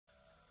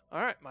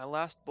Alright, my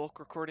last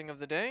bulk recording of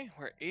the day.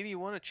 We're at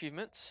 81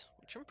 achievements,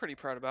 which I'm pretty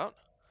proud about.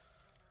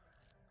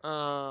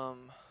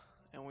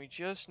 And we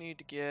just need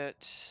to get...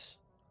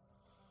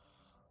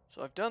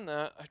 So I've done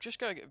that. I've just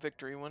got to get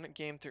victory. Win a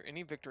game through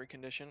any victory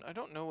condition. I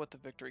don't know what the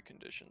victory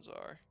conditions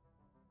are.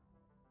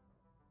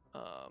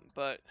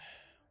 But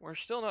we're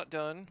still not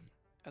done,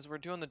 as we're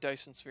doing the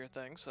Dyson Sphere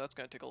thing, so that's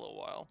going to take a little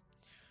while.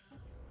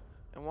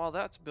 And while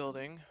that's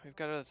building, we've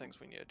got other things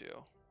we need to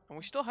do. And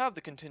we still have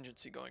the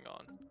contingency going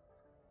on.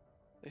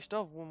 They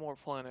still have one more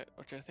planet,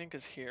 which I think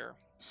is here.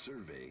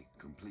 Survey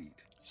complete.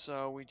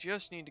 So we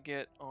just need to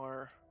get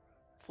our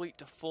fleet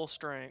to full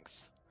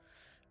strength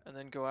and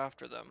then go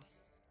after them.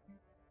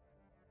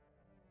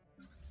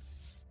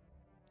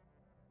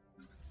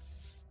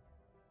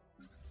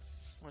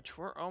 Which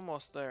we're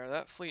almost there.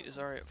 That fleet is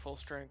already at full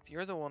strength.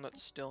 You're the one that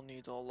still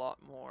needs a lot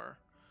more.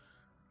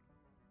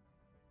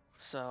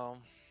 So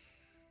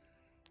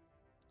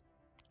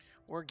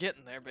we're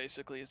getting there,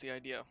 basically, is the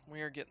idea.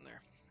 We are getting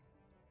there.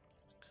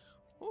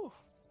 Whew.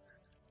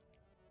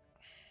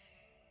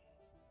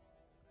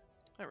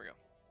 There we go.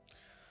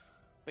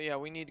 But yeah,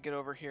 we need to get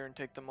over here and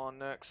take them on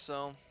next,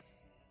 so...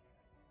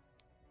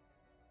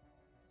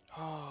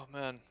 Oh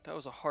man, that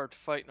was a hard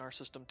fight in our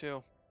system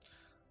too.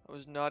 It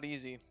was not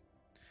easy.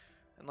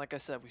 And like I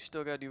said, we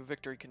still gotta do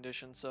victory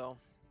conditions, so...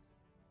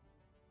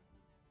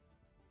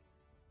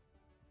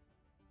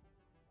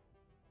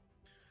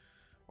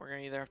 We're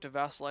gonna either have to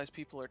vassalize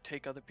people or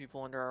take other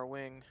people under our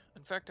wing.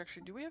 In fact,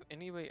 actually, do we have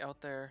anybody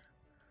out there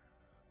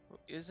who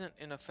isn't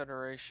in a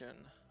federation?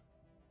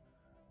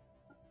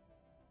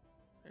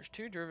 There's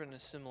 2 driven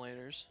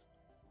assimilators.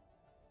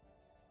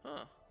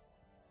 Huh.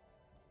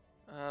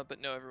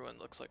 But no, everyone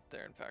looks like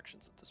they're in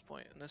factions at this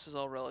point. And this is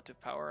all relative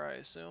power, I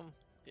assume?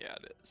 Yeah,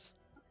 it is.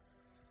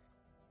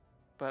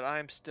 But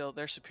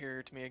they're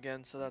superior to me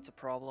again, so that's a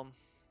problem.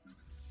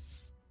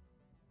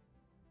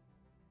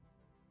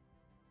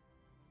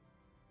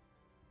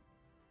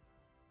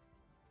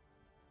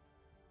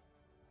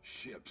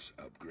 Ships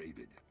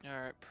upgraded.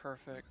 Alright,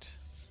 perfect.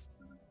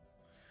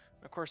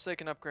 Of course, they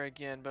can upgrade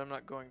again, but I'm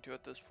not going to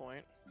at this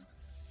point.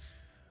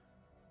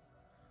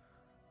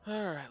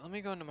 Alright, let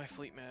me go into my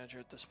fleet manager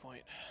at this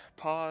point.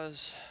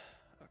 Pause.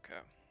 Okay.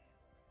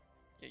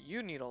 Yeah,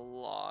 you need a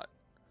lot.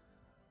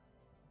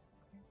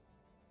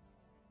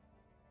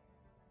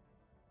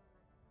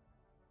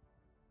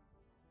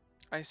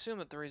 I assume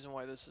that the reason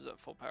why this is at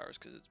full power is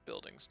because it's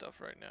building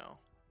stuff right now.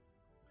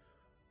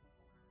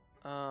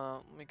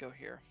 Let me go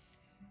here.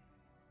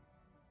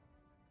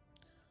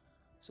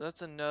 So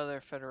that's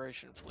another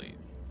Federation fleet.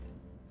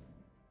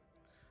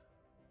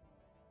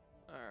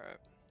 Alright.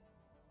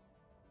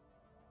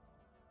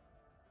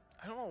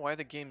 I don't know why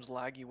the game's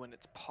laggy when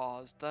it's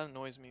paused. That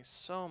annoys me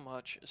so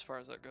much as far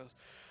as that goes.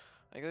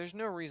 Like, there's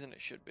no reason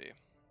it should be.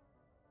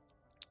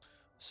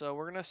 So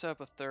we're going to set up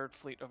a 3rd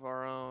fleet of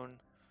our own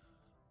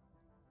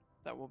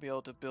that we'll be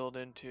able to build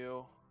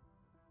into.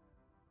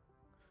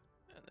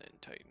 And then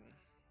Titan.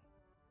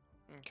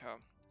 Okay.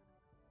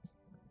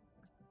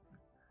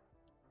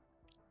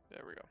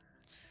 There we go.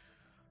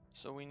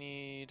 So we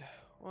need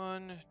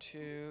 1,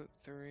 2,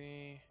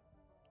 3.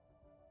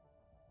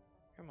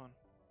 Come on.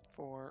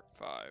 4,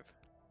 5. That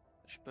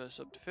should put us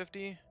up to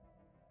 50.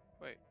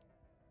 Wait.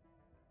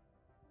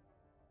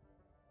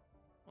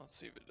 Let's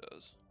see if it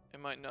does. It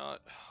might not.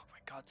 Oh my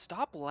god,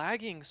 stop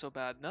lagging so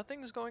bad.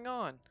 Nothing's going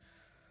on.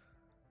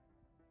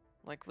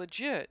 Like,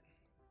 legit.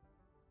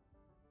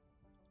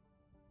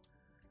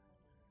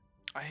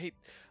 I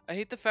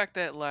hate the fact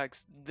that it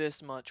lags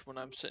this much when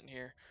I'm sitting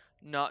here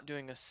not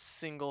doing a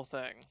single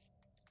thing.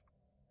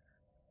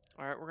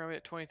 Alright, we're gonna be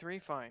at 23,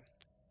 fine.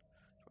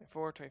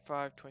 24,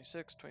 25,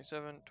 26,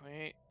 27,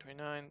 28,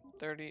 29,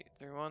 30,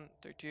 31,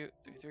 32,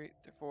 33,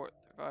 34,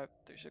 35,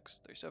 36,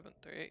 37,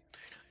 38,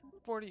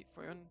 40,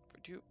 41,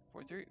 42,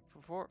 43,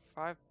 44,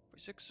 45,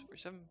 46,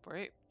 47,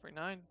 48,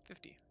 49,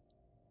 50.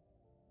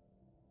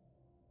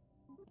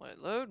 Let it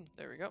load.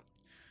 There we go.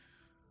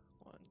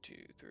 1, 2,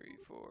 3,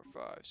 4,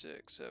 5,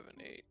 6, 7,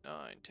 8,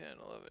 9, 10,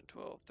 11,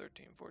 12,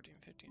 13, 14,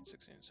 15,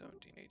 16,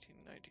 17, 18,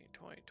 19,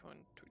 20, 21,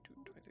 22,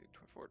 23,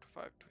 24,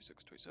 25,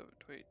 26, 27,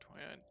 28,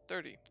 29,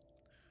 30.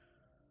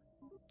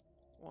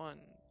 1,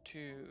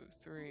 2,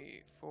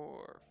 3,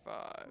 4,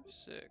 5,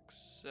 6,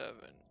 7,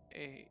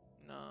 8,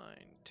 9,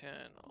 10,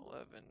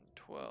 11,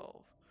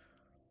 12.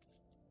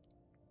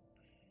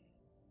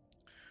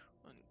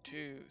 1,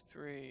 2,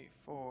 3,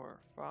 4,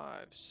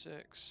 5,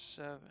 6,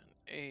 7,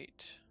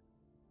 8,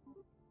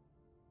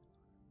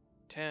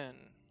 10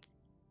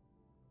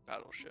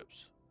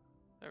 battleships.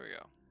 There we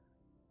go.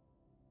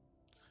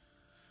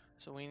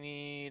 So we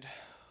need,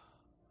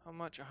 how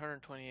much?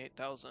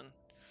 128,000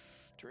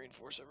 to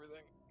reinforce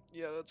everything.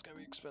 Yeah, that's gonna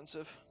be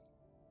expensive.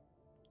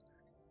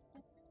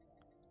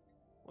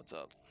 What's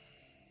up?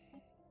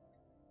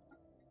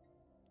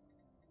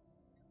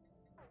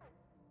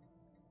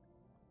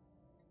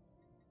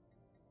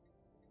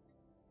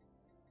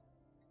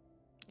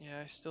 Yeah,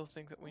 I still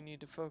think that we need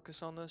to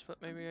focus on this,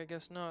 but maybe I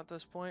guess not at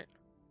this point.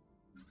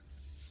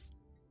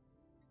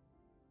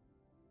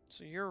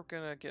 So you're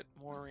gonna get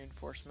more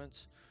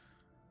reinforcements.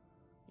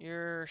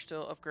 You're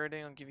still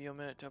upgrading. I'll give you a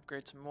minute to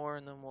upgrade some more,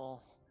 and then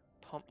we'll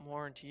pump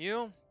more into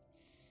you.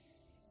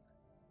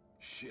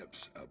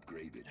 Ships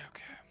upgraded.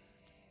 Okay.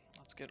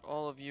 Let's get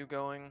all of you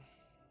going.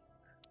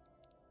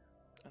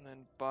 And then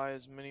buy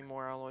as many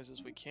more alloys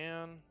as we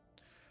can.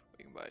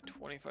 We can buy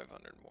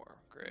 2,500 more.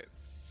 Great.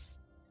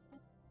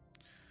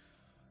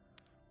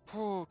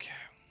 Okay.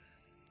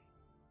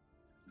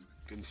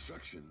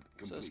 Construction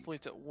complete. So this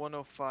fleet's at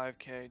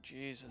 105k.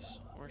 Jesus.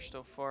 We're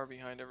still far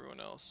behind everyone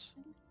else.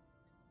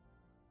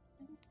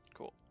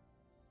 Cool.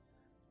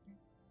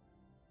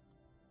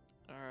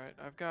 Alright,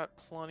 I've got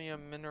plenty of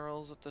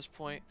minerals at this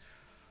point.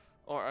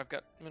 Or I've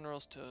got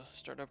minerals to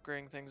start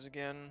upgrading things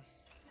again.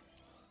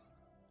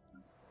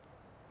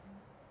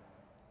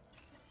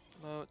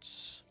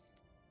 Moats.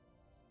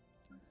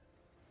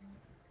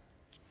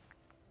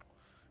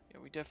 Yeah,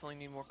 we definitely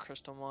need more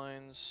crystal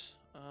mines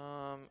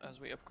as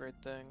we upgrade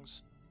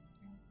things.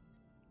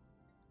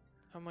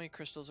 How many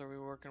crystals are we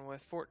working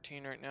with?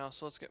 14 right now,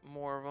 so let's get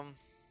more of them.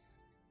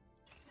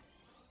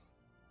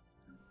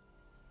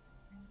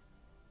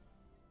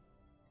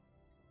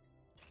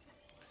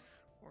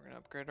 We're gonna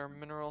upgrade our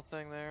mineral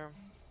thing there.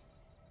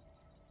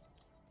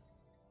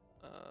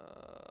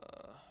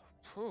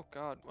 Oh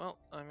god, well,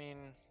 I mean,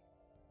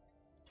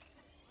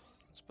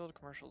 let's build a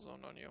commercial zone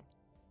on you.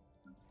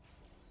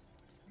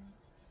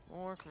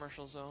 More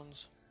commercial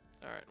zones.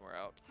 Alright, we're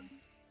out.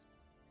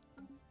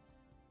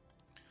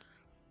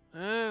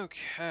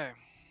 Okay.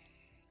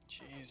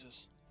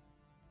 Jesus.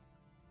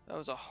 That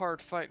was a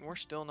hard fight, and we're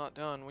still not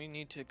done. We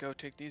need to go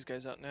take these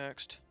guys out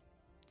next.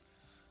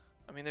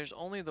 I mean, there's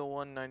only the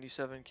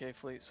 197k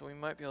fleet, so we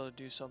might be able to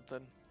do something.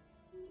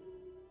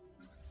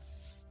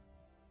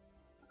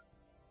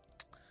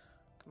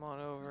 Come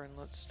on over and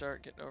let's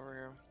start getting over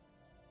here.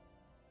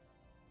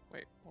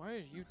 Wait, why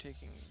are you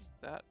taking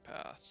that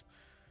path?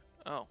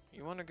 Oh,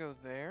 you want to go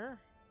there?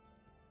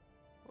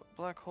 What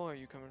black hole are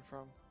you coming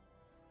from?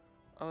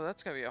 Oh,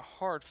 that's gonna be a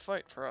hard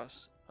fight for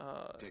us.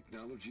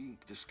 Technology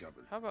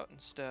discovered. How about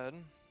instead,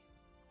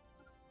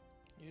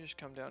 you just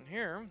come down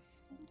here,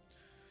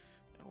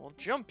 and we'll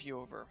jump you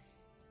over.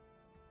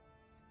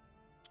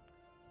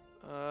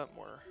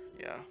 More,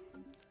 yeah.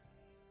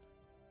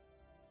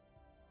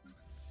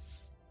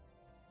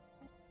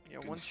 Yeah,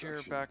 once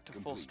you're back to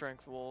full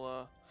strength,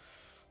 we'll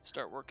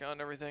start working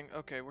on everything.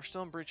 Okay, we're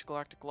still in Breach of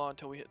Galactic Law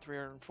until we hit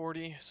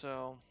 340,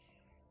 so...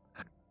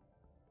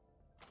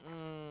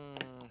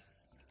 And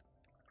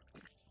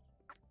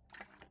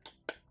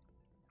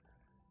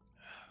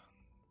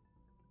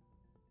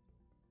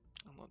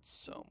let's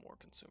sell more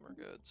consumer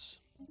goods.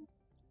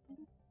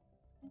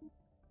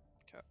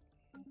 Okay.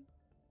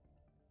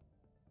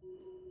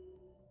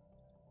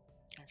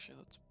 Actually,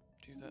 let's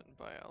do that and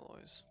buy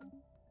alloys.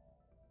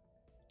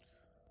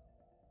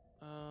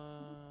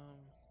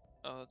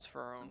 Oh, that's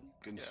for our own.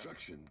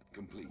 Construction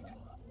complete.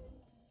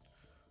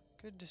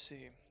 Good to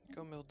see.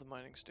 Go build the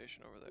mining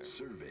station over there.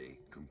 Survey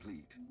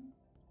complete.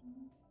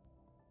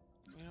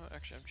 You know,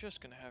 actually, I'm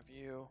just gonna have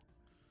you.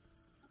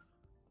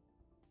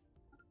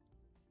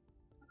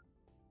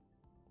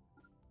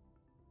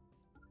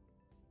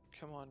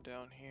 Come on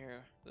down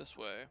here, this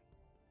way.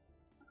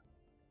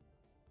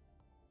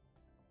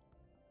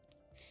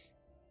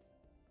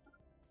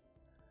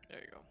 There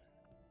you go.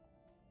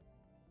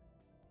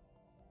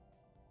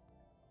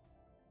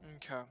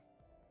 Okay.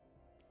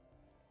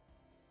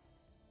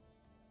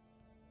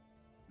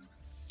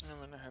 I'm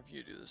gonna have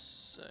you do the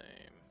same.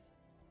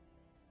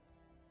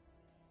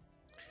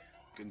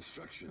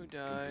 Construction Who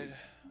died?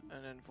 complete.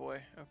 An envoy.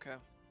 Okay.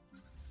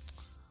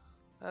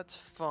 That's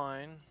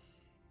fine.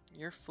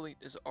 Your fleet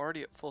is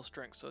already at full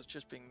strength, so it's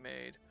just being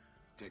made.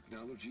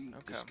 Technology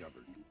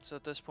discovered. So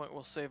at this point,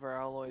 we'll save our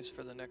alloys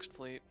for the next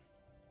fleet.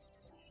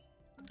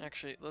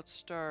 Actually, let's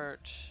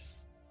start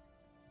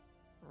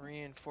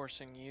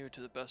reinforcing you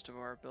to the best of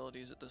our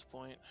abilities at this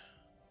point.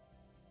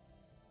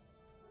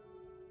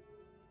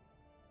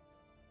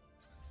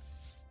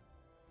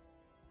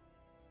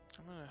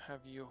 I'm gonna have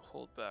you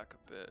hold back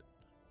a bit,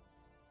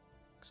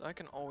 because I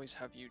can always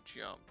have you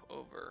jump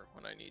over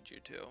when I need you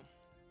to.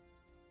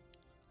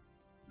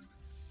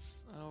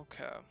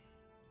 Okay.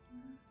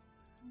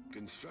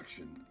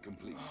 Construction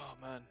complete. Oh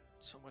man,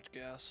 so much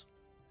gas.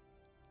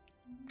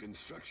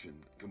 Construction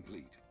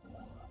complete.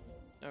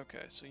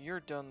 Okay, so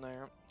you're done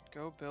there.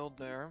 Go build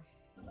there.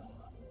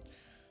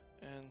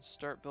 And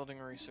start building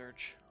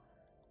research.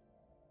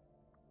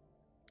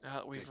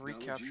 We've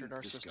recaptured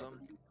our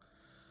system.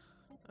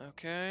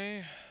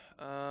 Okay.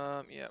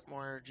 Yeah,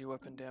 more energy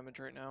weapon damage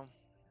right now.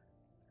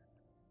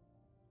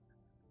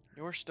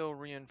 You're still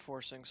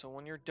reinforcing, so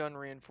when you're done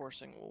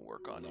reinforcing, we'll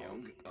work on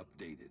you.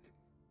 Updated.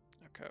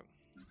 Okay.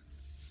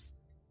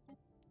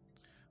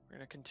 We're going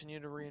to continue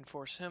to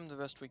reinforce him the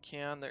best we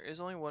can. There is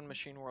only one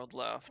machine world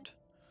left.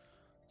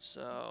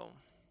 So...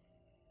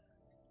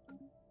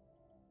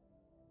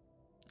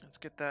 let's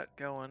get that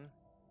going.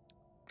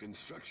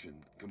 Construction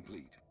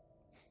complete.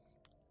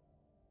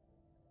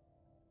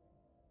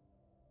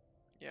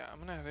 Yeah, I'm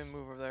going to have him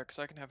move over there, because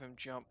I can have him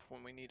jump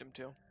when we need him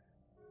to.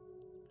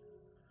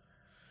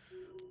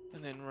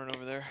 And then run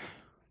over there.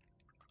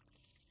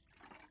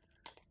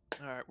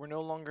 Alright, we're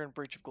no longer in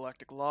breach of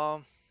galactic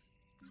law,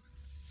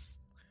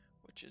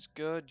 which is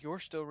good. You're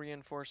still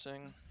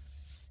reinforcing.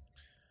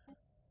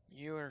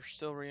 You are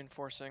still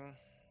reinforcing.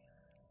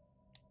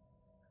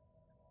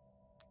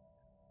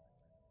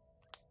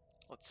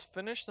 Let's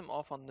finish them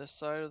off on this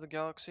side of the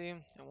galaxy,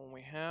 and when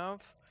we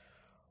have,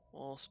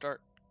 we'll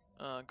start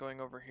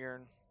going over here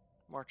and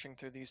marching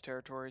through these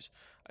territories.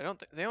 They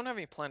don't have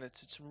any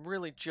planets. It's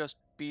really just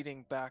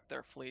beating back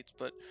their fleets,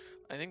 but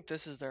I think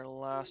this is their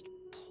last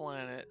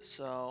planet,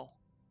 so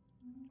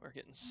we're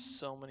getting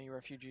so many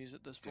refugees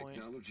at this point.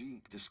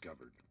 Technology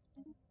discovered.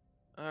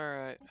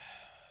 Alright,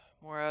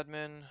 more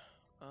admin,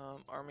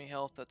 army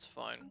health, that's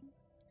fine.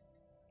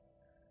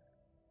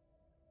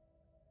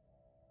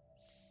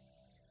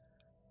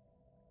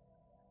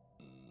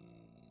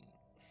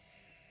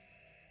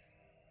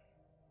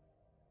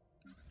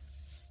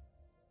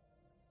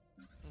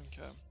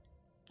 Okay.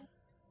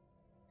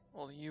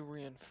 Well, you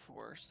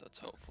reinforce, that's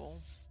helpful.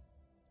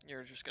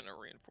 You're just gonna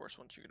reinforce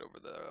once you get over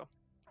there, though.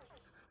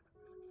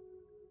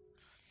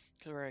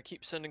 Because we're gonna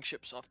keep sending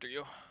ships after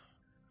you.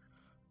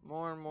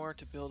 More and more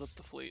to build up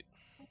the fleet.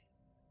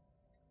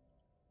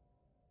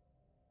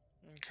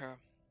 Okay.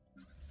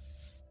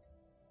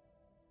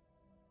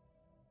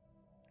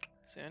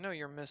 See, I know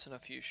you're missing a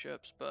few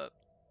ships, but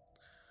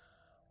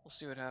we'll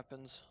see what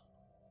happens.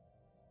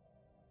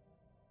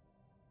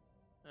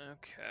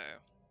 Okay.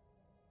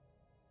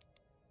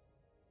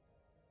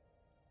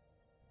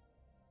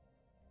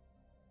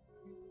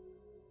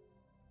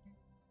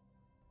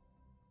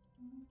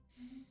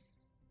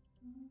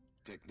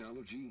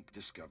 Technology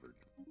discovered.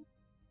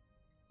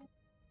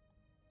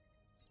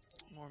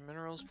 More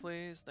minerals,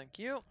 please. Thank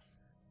you.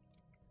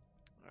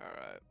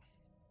 Alright.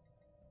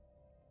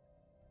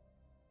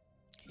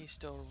 He's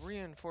still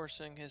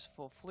reinforcing his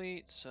full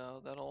fleet,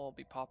 so that'll all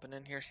be popping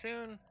in here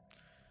soon.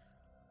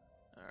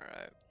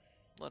 Alright.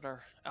 Let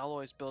our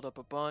alloys build up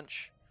a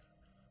bunch.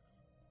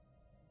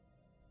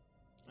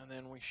 And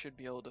then we should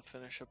be able to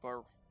finish up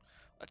our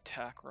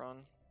attack run.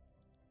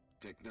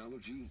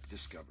 Technology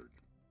discovered.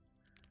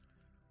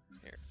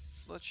 Here.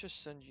 Let's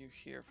just send you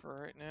here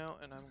for right now,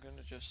 and I'm going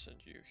to just send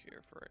you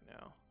here for right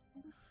now.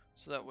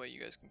 So that way you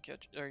guys can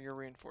catch, or your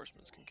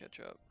reinforcements can catch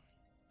up.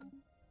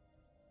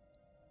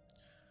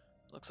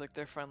 Looks like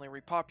they're finally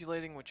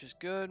repopulating, which is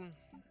good.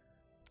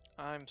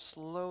 I'm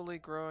slowly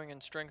growing in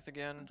strength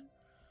again,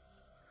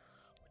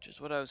 which is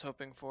what I was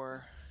hoping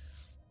for.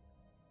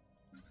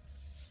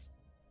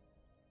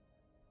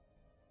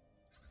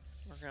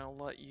 We're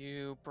gonna let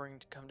you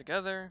come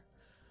together.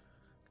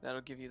 That'll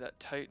give you that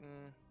Titan.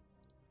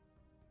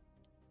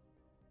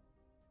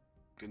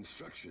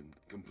 Construction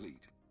complete.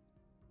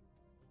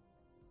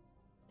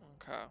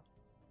 Okay.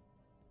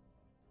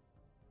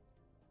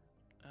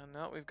 And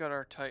now we've got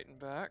our Titan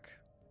back.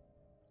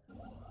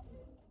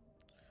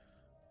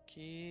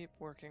 Keep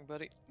working,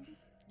 buddy.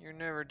 You're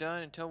never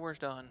done until we're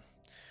done.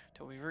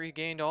 Until we've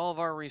regained all of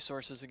our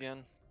resources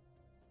again.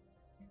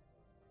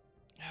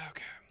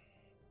 Okay.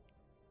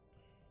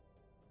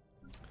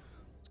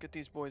 Let's get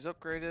these boys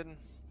upgraded.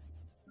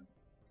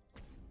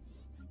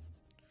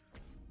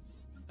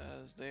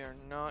 As they are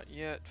not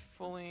yet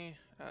fully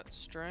at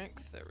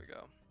strength. There we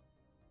go.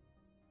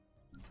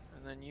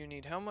 And then you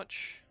need how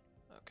much?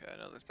 Okay,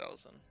 another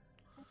 1,000.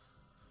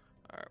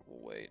 Alright,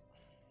 we'll wait.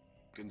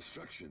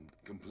 Construction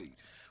complete.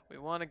 We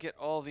want to get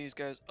all these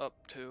guys up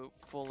to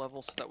full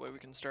level so that way we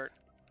can start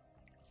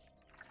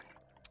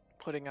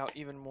putting out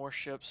even more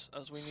ships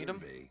as we need them.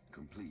 Survey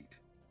complete.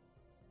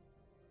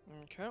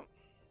 Okay.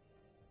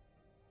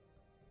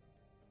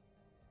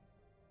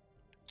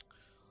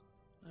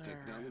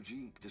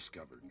 Technology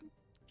discovered.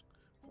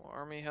 More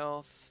army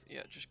health.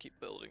 Yeah, just keep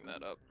building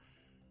that up.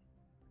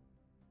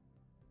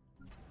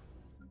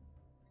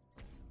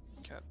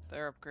 Okay,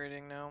 they're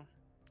upgrading now.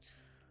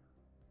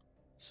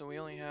 So we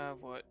only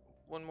have, what,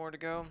 one more to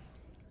go?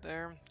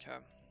 There, okay.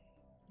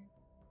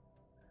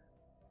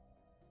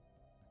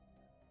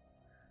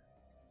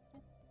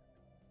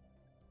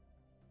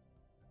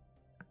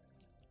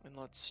 And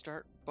let's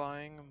start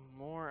buying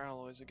more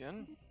alloys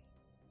again.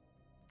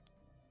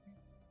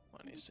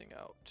 Moneying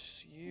out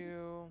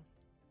you.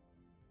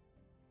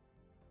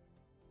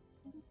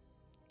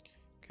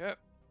 Okay,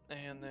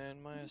 and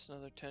then minus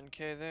another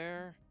 10k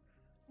there.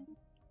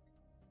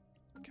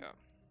 Okay.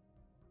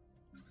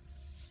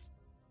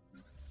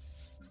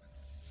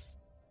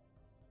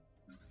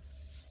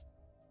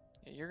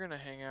 Yeah, you're gonna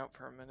hang out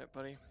for a minute,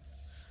 buddy.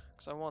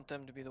 Because I want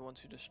them to be the ones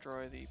who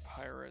destroy the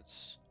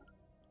pirates.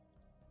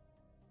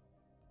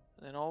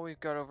 And then all we've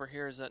got over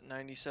here is that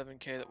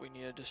 97k that we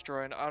need to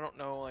destroy, and I don't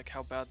know like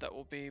how bad that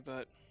will be,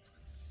 but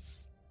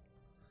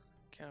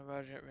can't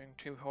imagine it being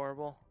too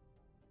horrible.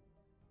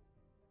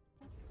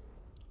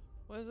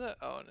 What is that?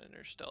 Oh, an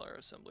interstellar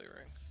assembly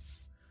ring.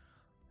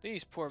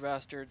 These poor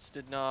bastards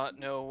did not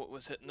know what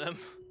was hitting them.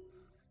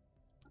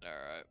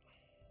 Alright.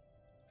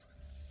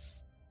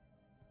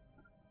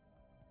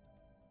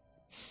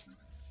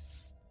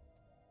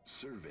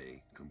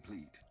 Survey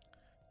complete.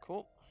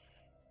 Cool.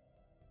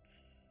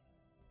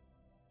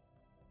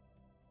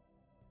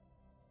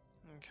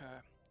 Okay.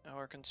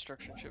 Our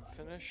construction ship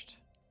finished.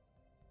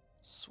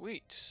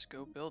 Sweet.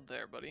 Go build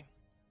there, buddy.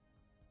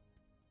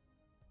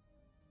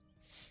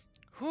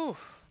 Whew.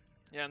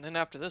 Yeah, and then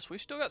after this, we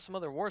still got some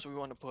other wars we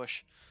want to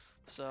push.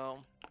 So,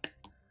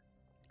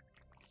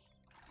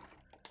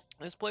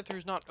 this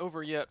playthrough's not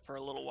over yet for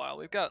a little while.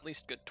 We've got at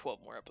least a good 12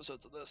 more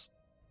episodes of this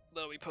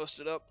that'll be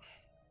posted up.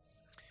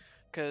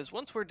 Because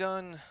once we're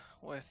done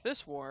with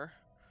this war,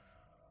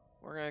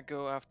 we're going to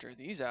go after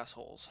these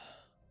assholes.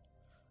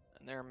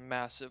 And their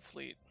massive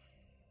fleet.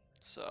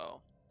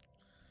 So,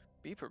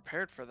 be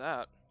prepared for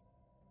that.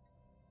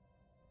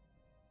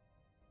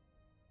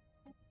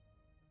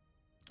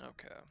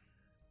 Okay.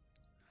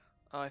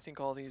 I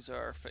think all these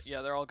are,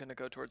 yeah, they're all going to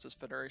go towards this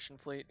Federation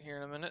fleet here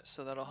in a minute,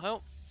 so that'll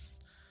help.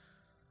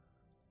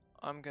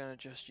 I'm going to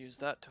just use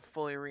that to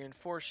fully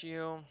reinforce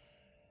you.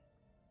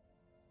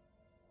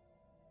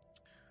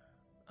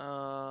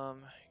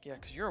 Yeah,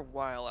 because you're a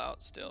while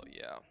out still.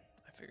 Yeah,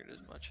 I figured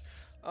as much.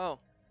 Oh.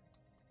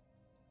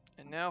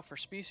 And now for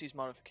species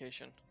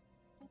modification.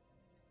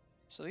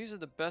 So these are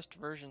the best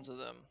versions of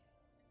them.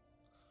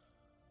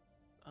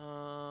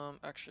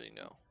 Actually,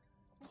 no.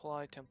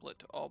 Apply template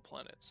to all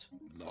planets.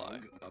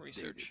 Apply.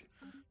 Research.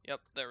 Yep,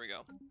 there we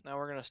go. Now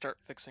we're going to start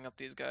fixing up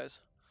these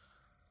guys.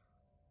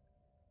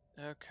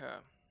 Okay.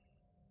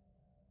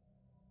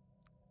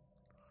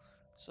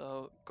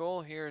 So,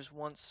 goal here is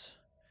once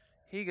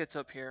he gets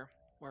up here,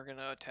 we're going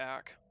to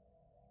attack.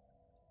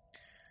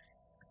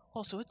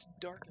 Also, it's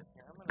dark in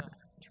here. I'm going to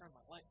turn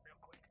my light real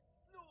quick.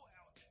 No,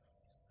 ouch.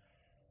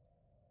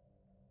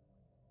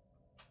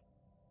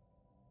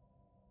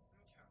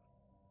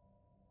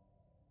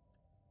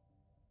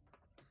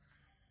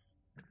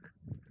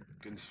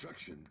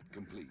 Construction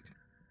complete.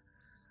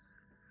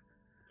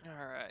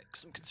 Alright,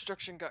 some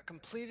construction got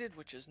completed,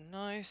 which is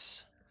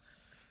nice.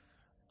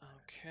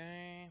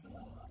 Okay.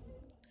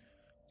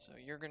 So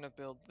you're gonna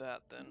build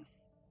that then.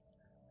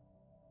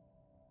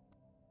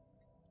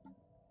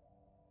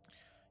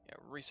 Yeah,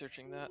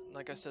 researching that.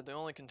 Like I said, the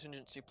only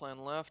contingency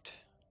plan left.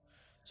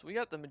 So we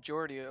got the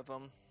majority of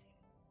them.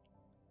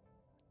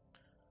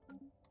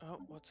 Oh,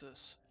 what's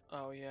this?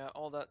 Oh yeah,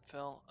 all that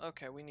fell.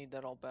 Okay, we need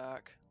that all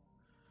back.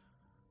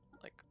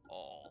 Like,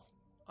 all.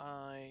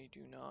 I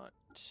do not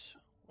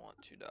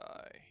want to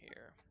die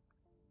here.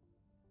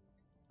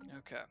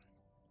 Okay.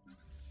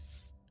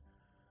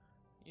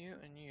 You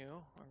and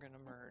you are gonna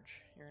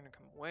merge. You're gonna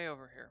come way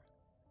over here.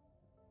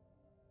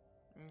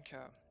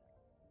 Okay.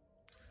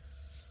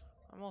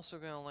 I'm also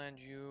gonna land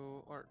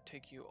you, or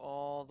take you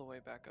all the way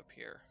back up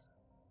here.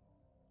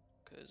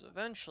 Because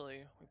eventually,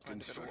 we plan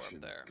to go to war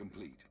up there.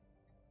 Complete.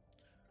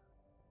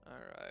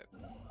 Alright.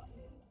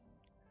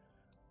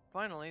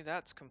 Finally,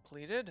 that's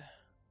completed.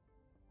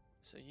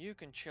 So you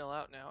can chill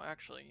out now.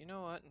 Actually, you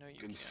know what? No, you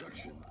can't.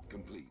 Construction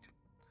complete.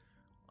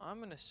 I'm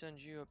gonna send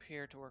you up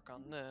here to work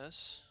on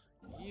this.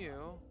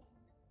 You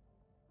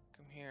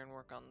come here and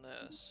work on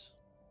this.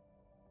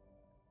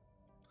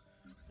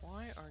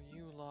 Why are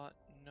you lot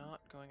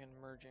not going and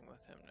merging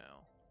with him now?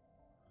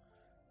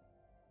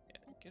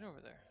 Yeah, get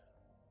over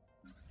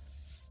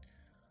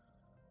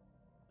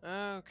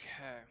there.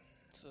 Okay,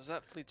 so as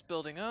that fleet's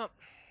building up.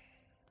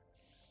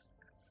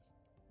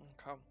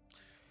 Okay.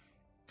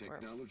 We're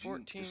at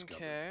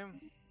 14k.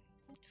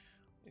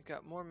 We've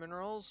got more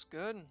minerals.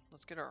 Good.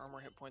 Let's get our armor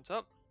hit points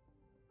up.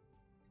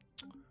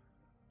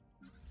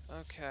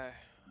 Okay,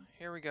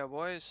 here we go,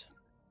 boys.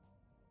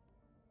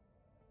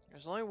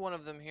 There's only one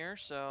of them here,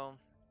 so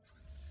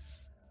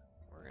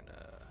we're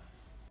gonna...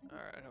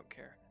 Alright, I don't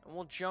care. And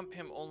we'll jump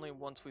him only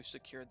once we've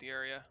secured the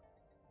area.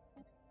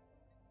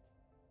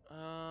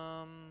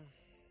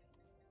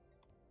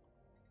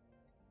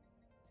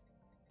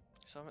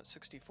 So I'm at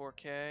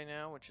 64k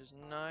now, which is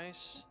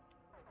nice.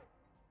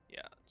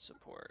 Yeah,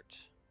 support.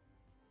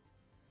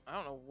 I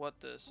don't know what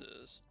this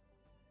is.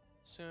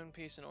 Soon,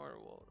 peace and order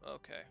will...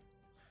 Okay.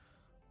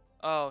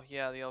 Oh,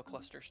 yeah, the L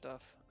cluster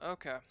stuff.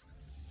 Okay.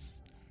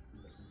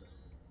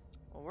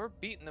 Well, we're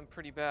beating them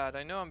pretty bad.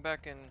 I know I'm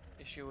back in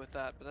issue with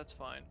that, but that's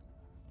fine.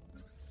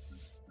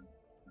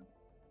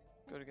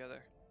 Go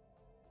together.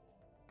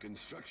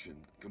 Construction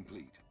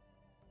complete.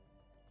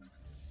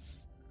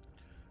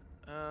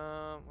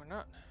 We're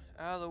not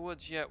out of the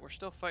woods yet. We're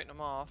still fighting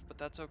them off, but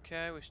that's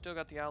okay. We still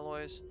got the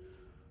alloys.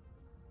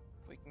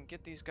 If we can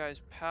get these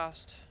guys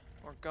past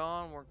or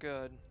gone, we're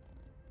good.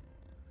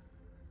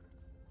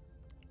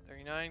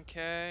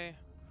 39k.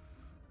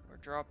 We're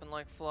dropping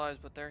like flies,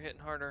 but they're hitting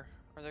harder.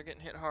 Or they're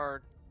getting hit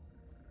hard.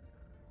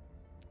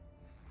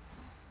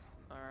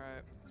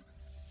 Alright.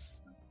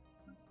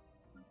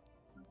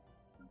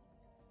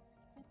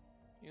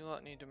 You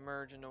lot need to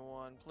merge into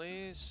one,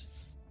 please.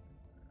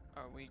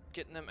 Are we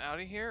getting them out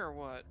of here or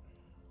what?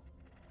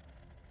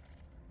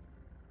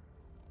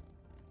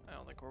 I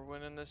don't think we're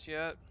winning this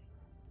yet.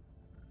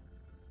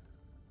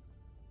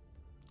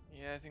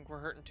 Yeah, I think we're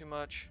hurting too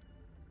much.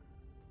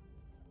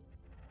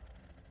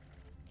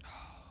 Oh,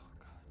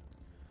 God.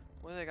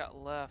 What do they got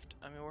left?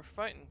 I mean, we're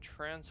fighting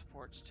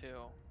transports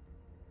too.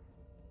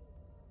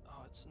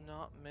 Oh, it's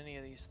not many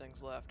of these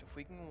things left. If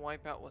we can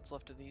wipe out what's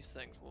left of these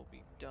things, we'll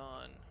be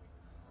done.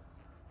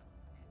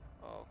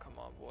 Oh, come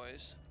on,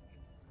 boys.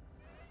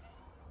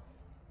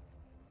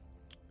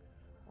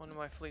 One of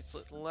my fleets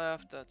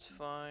left, that's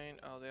fine.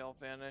 Oh, they all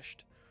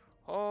vanished.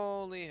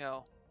 Holy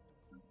hell.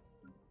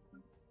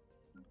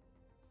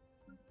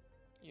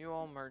 You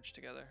all merged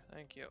together.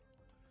 Thank you.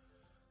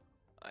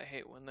 I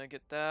hate when they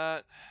get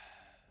that.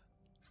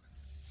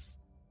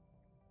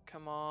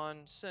 Come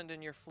on, send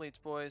in your fleets,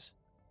 boys.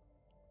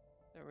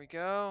 There we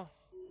go.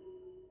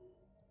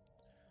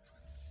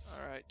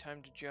 Alright,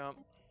 time to jump.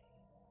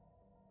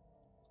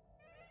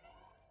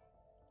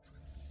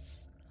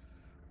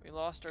 We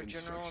lost our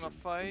general in a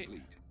fight.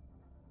 Complete.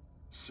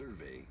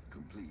 Survey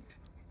complete.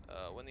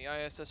 When the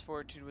ISS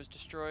Fortitude was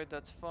destroyed,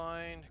 that's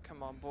fine.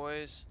 Come on,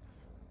 boys.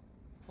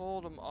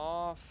 Hold them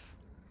off.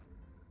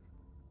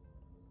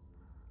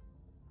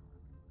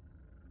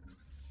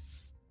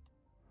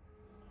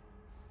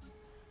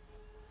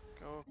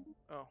 Go.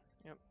 Oh,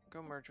 yep.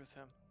 Go merge with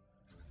him.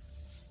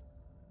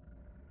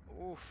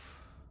 Oof.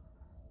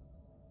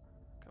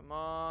 Come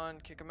on,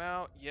 kick him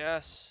out.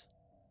 Yes.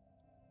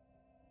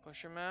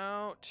 Push him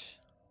out.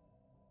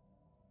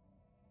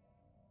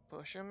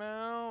 Push him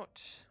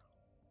out.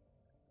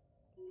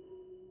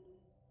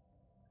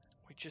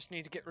 We just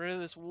need to get rid of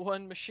this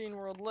one machine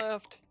world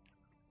left.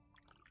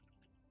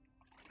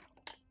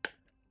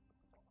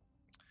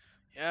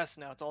 Yes,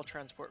 now it's all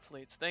transport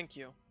fleets. Thank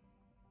you.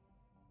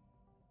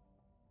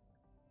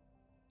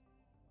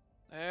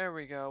 There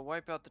we go.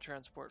 Wipe out the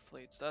transport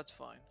fleets. That's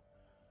fine.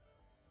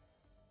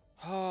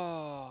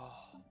 Oh.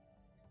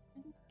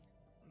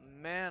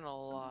 Man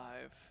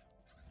alive.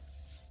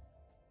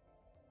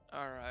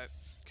 Alright.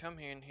 Come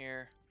in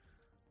here.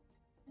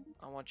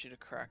 I want you to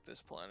crack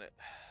this planet.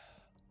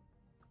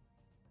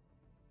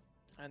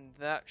 And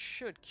that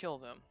should kill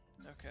them.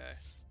 Okay.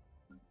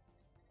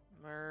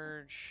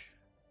 Merge.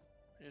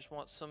 I just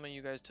want some of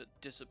you guys to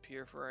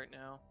disappear for right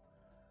now.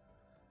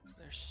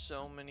 There's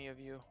so many of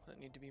you that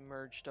need to be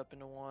merged up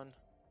into one.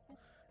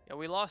 Yeah,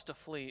 we lost a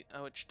fleet,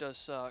 which does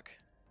suck.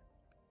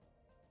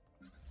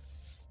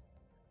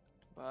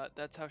 But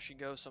that's how she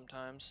goes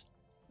sometimes.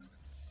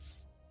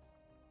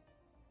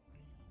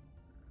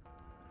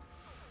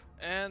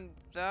 And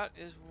that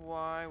is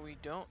why we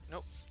don't...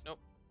 Nope, nope,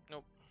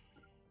 nope.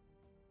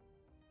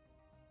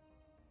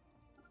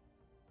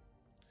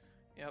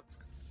 Yep,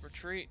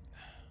 retreat.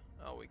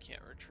 Oh, we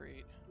can't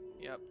retreat.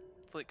 Yep,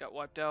 fleet got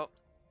wiped out.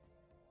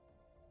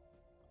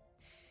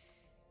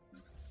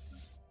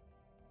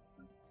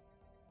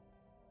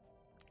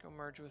 Go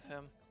merge with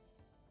him.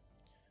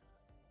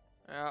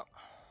 Yep.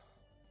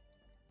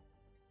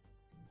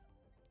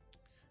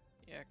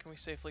 Yeah, can we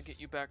safely get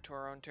you back to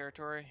our own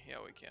territory? Yeah,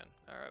 we can.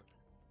 Alright.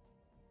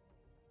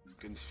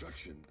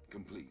 Construction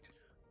complete.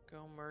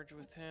 Go merge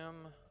with him.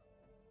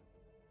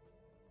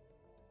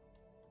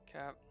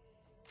 Cap.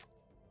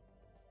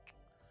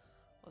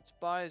 Let's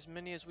buy as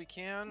many as we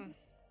can.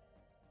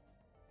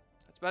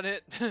 That's about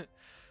it.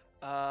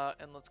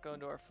 And let's go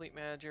into our fleet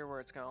manager where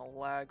it's gonna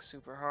lag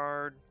super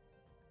hard.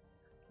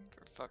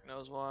 For fuck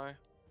knows why.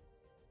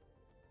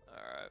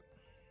 Alright.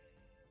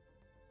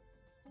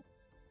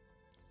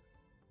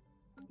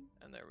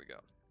 And there we go.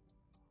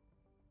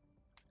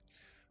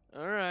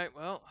 Alright,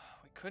 well,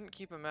 we couldn't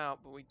keep him out,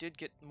 but we did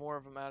get more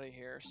of them out of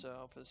here,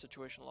 so for the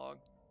situation log.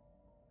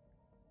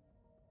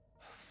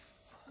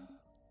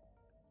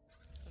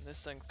 And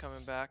this thing's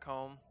coming back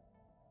home.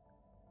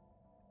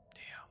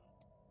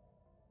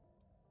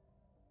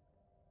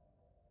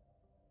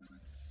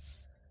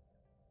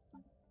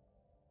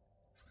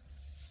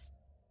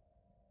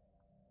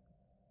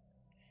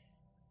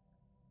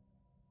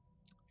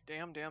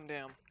 Damn.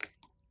 Damn.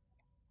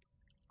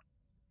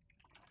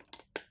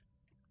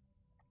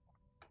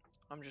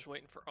 I'm just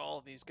waiting for all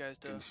of these guys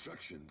to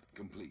Construction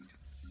complete.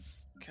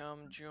 come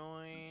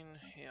join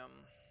him.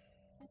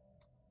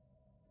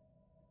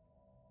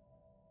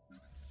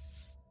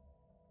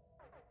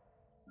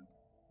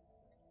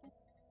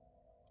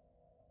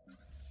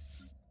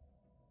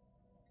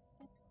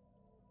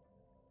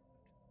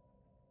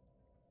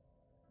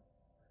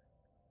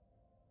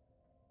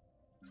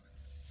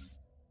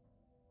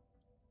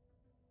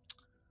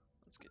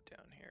 Let's get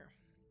down here.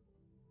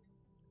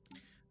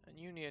 And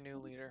you need a new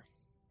leader.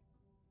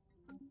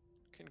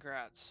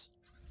 Congrats.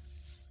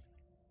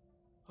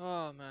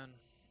 Oh, man.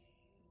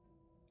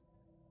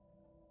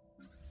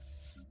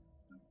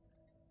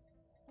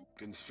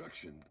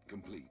 Construction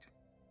complete.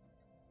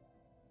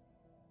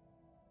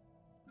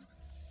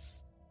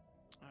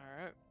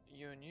 Alright,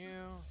 you and you.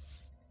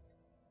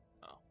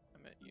 Oh,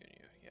 I meant you and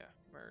you. Yeah,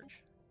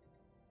 merge.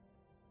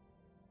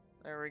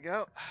 There we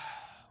go.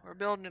 We're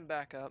building him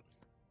back up.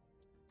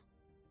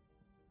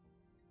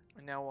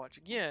 And now watch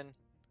again.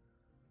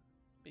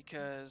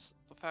 Because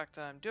the fact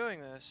that I'm doing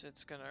this,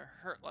 it's gonna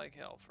hurt like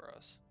hell for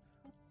us.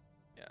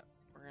 Yeah,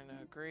 we're gonna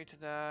agree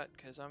to that,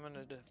 because I'm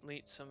gonna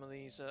delete some of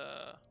these,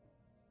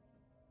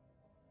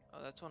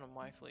 Oh, that's one of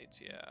my fleets,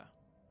 yeah.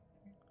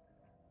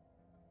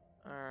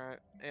 Alright,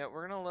 yeah,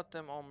 we're gonna let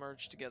them all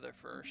merge together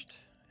first.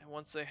 And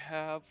once they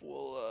have,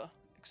 we'll,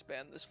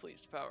 expand this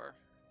fleet's power.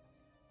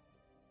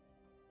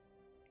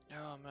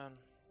 Oh, man.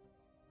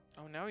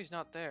 Oh, now he's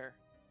not there.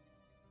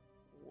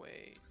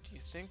 Wait, do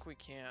you think we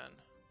can?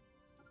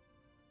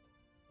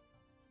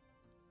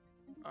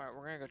 Alright,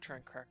 we're gonna go try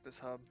and crack this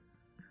hub.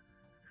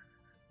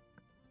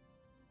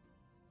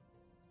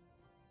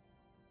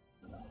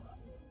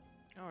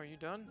 Oh, are you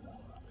done?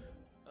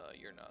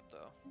 You're not,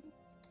 though.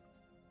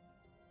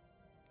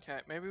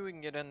 Okay, maybe we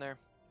can get in there.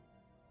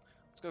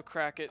 Let's go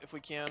crack it if we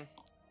can.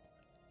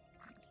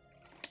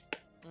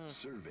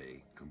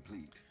 Survey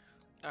complete.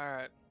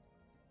 Alright.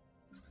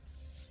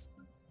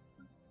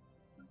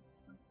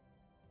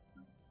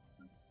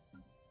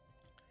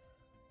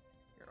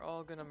 You're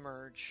all gonna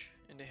merge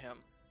into him.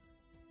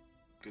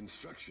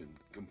 Construction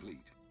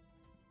complete.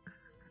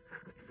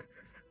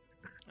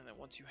 And then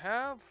once you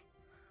have,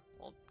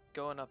 we'll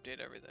go and update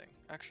everything.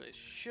 Actually, it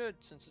should,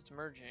 since it's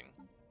merging,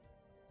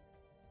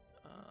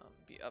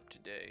 be up to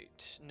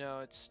date.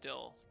 No, it's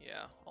still,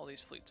 yeah, all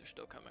these fleets are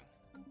still coming.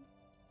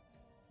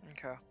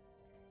 Okay.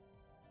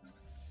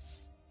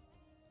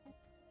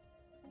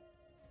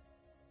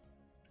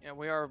 Yeah,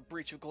 we are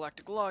breach of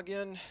galactic law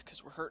again,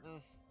 because we're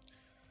hurting.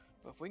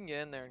 But if we can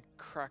get in there and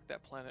crack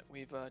that planet,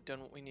 we've done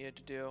what we needed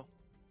to do.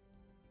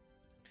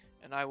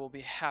 And I will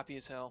be happy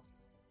as hell.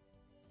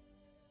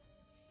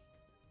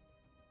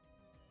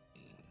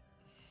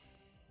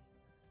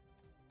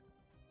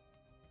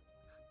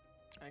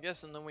 I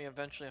guess, and then we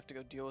eventually have to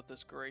go deal with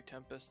this Gray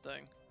Tempest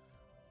thing.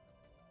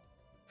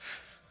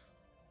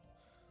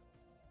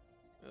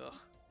 Ugh.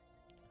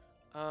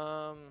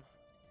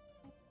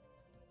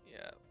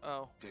 Yeah,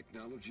 oh.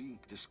 Technology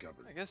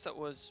discovered. I guess that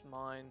was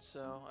mine,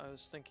 so I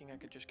was thinking I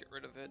could just get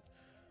rid of it.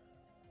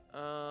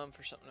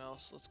 For something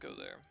else, let's go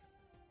there.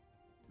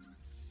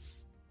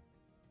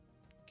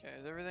 Okay,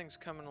 as everything's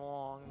coming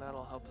along,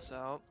 that'll help us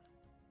out.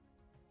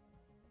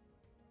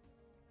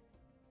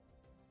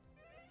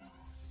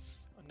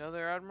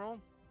 Another admiral?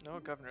 No,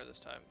 governor this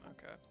time.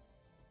 Okay.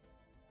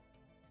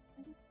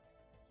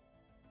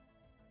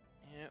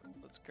 Yep,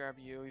 let's grab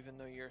you, even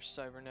though you're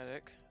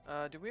cybernetic.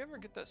 Did we ever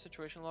get that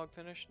situation log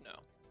finished? No.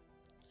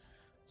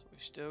 So we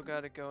still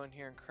gotta go in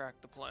here and crack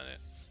the planet.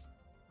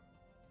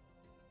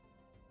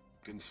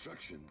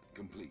 Construction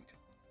complete.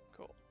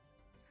 Cool.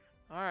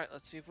 Alright,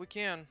 let's see if we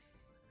can.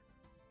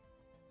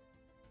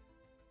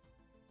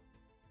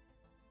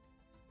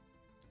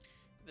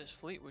 If this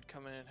fleet would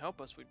come in and help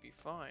us, we'd be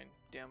fine.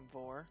 Damn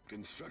Vor.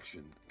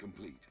 Construction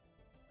complete.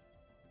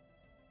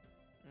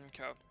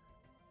 Okay.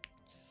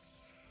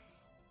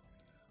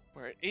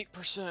 We're at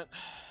 8%.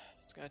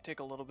 It's gonna take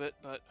a little bit,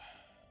 but...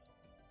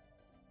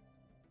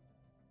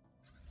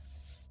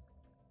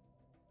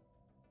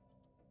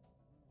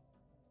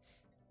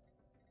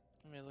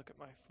 Let me look at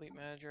my fleet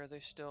manager. Are they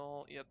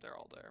still... Yep, they're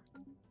all there.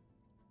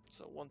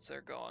 So once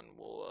they're gone,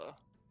 we'll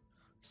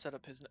set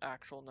up his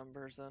actual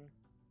numbers then.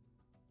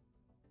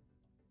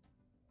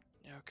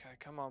 Okay,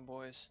 come on,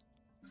 boys.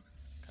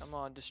 Come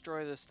on,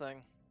 destroy this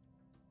thing.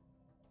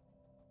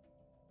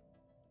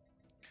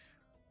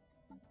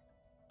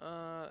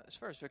 As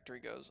far as victory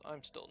goes,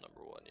 I'm still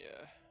 #1,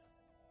 yeah.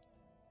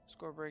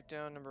 Score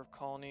breakdown, number of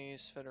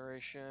colonies,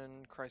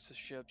 Federation, crisis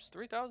ships,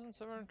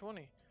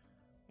 3,720.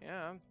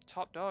 Yeah, I'm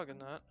top dog in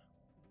that.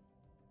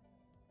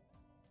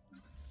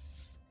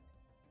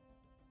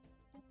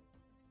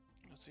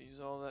 Let's use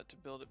all that to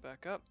build it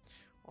back up.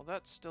 Well,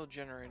 that's still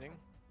generating.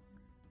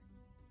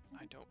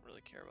 I don't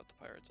really care about the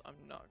pirates, I'm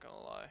not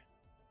gonna lie.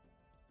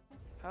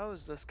 How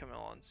is this coming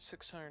on?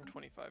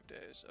 625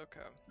 days,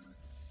 okay.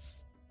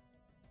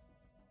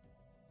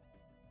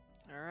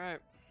 Alright.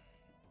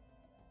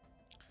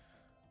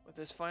 With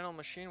this final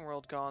machine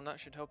world gone, that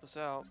should help us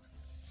out.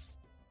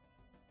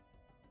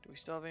 Do we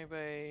still have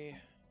anybody?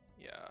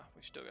 Yeah,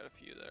 we still got a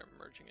few that are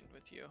merging in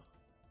with you.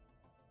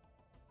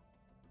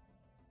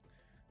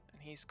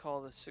 And he's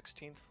called the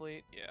 16th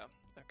Fleet? Yeah,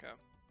 okay.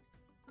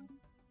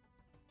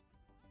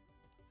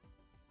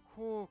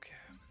 Okay.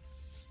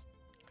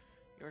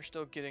 You're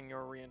still getting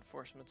your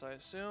reinforcements, I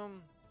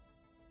assume.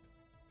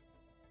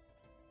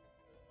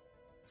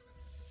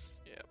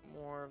 Yeah,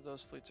 more of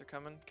those fleets are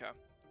coming. Okay.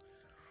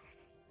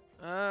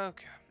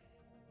 Okay.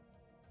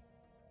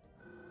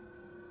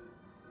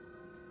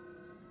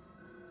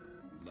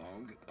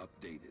 Log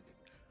updated.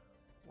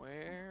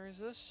 Where is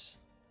this?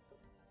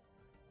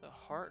 The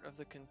heart of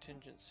the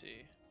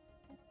contingency.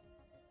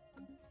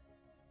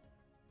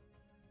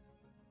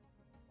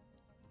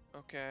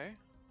 Okay.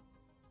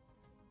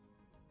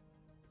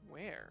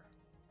 Where?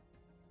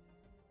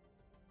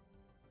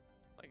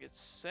 Like, it's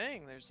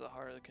saying there's the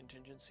heart of the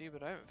contingency,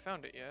 but I haven't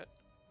found it yet.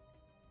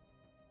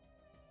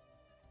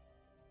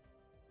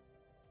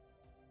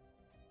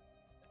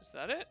 Is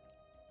that it?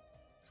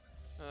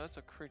 No, that's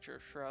a creature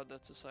of Shroud.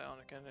 That's a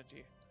psionic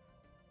entity.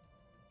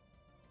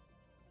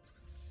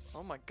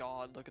 Oh my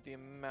god, look at the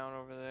amount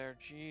over there.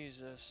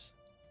 Jesus.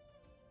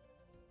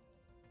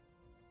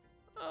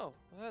 Oh,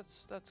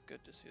 that's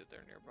good to see that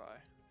they're nearby.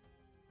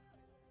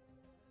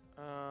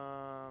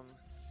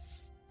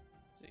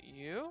 Is it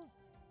you?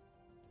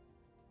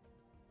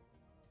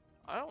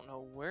 I don't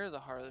know where the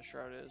heart of the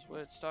Shroud is.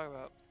 What it's talking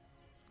about.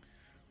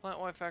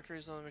 Plant-wide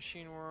factories on the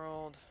machine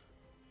world.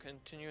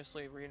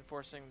 Continuously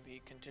reinforcing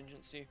the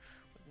contingency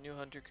with New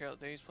hunter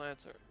count. These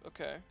planets are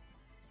okay.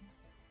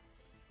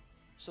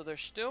 So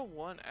there's still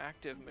one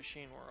active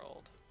machine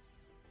world.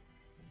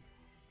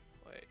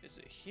 Wait, is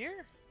it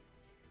here?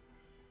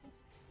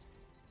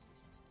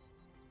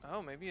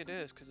 Oh, maybe it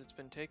is because it's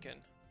been taken.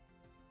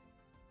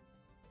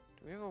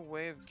 Do we have a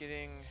way of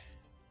getting...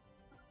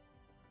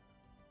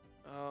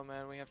 Oh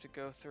man, we have to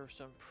go through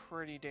some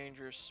pretty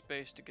dangerous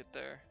space to get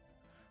there.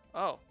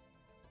 Oh.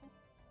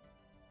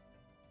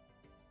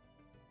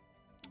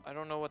 I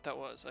don't know what that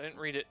was. I didn't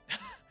read it.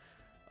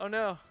 Oh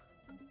no.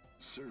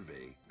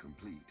 Survey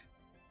complete.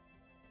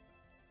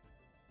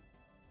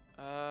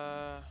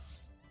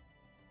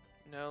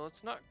 No,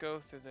 let's not go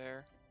through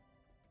there.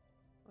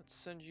 Let's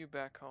send you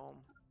back home.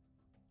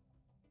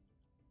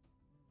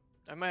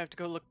 I might have to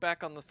go look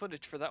back on the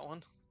footage for that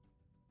one.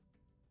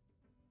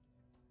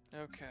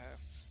 Okay.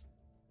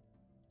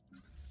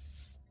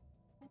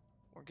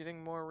 We're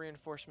getting more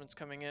reinforcements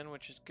coming in,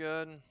 which is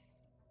good.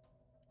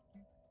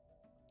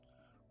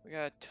 We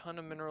got a ton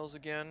of minerals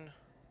again,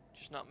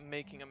 just not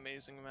making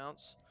amazing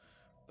amounts.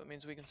 That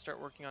means we can start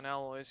working on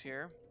alloys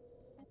here.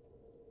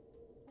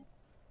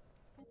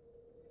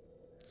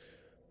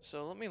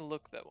 So let me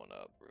look that one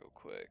up real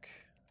quick.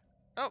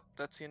 Oh,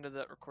 that's the end of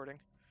that recording.